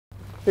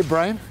Hey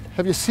Brian,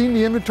 have you seen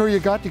the inventory you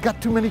got? You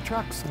got too many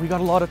trucks. We got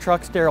a lot of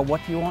trucks, Daryl.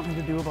 What do you want me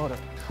to do about it?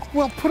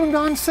 Well, put them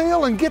on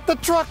sale and get the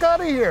truck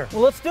out of here.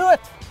 Well, let's do it.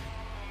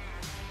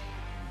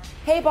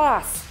 Hey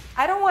boss,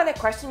 I don't want to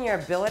question your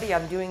ability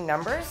on doing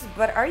numbers,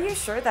 but are you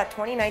sure that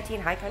 2019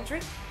 High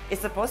Country is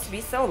supposed to be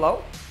so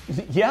low?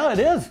 Yeah, it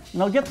is.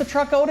 Now get the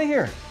truck out of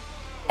here.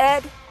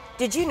 Ed,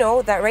 did you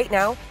know that right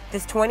now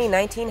this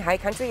 2019 High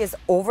Country is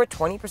over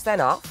 20%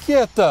 off?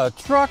 Get the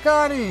truck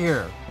out of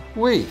here.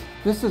 Wait,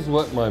 this is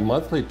what my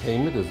monthly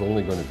payment is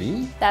only going to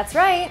be? That's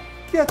right.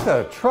 Get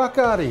the truck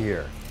out of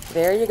here.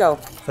 There you go.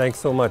 Thanks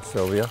so much,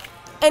 Sylvia.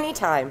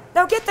 Anytime.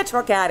 Now get the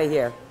truck out of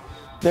here.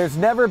 There's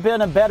never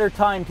been a better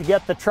time to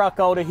get the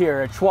truck out of here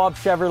at Schwab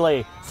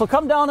Chevrolet. So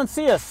come down and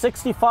see us,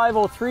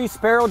 6503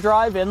 Sparrow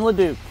Drive in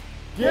Leduc.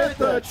 Get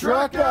the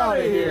truck out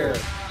of here.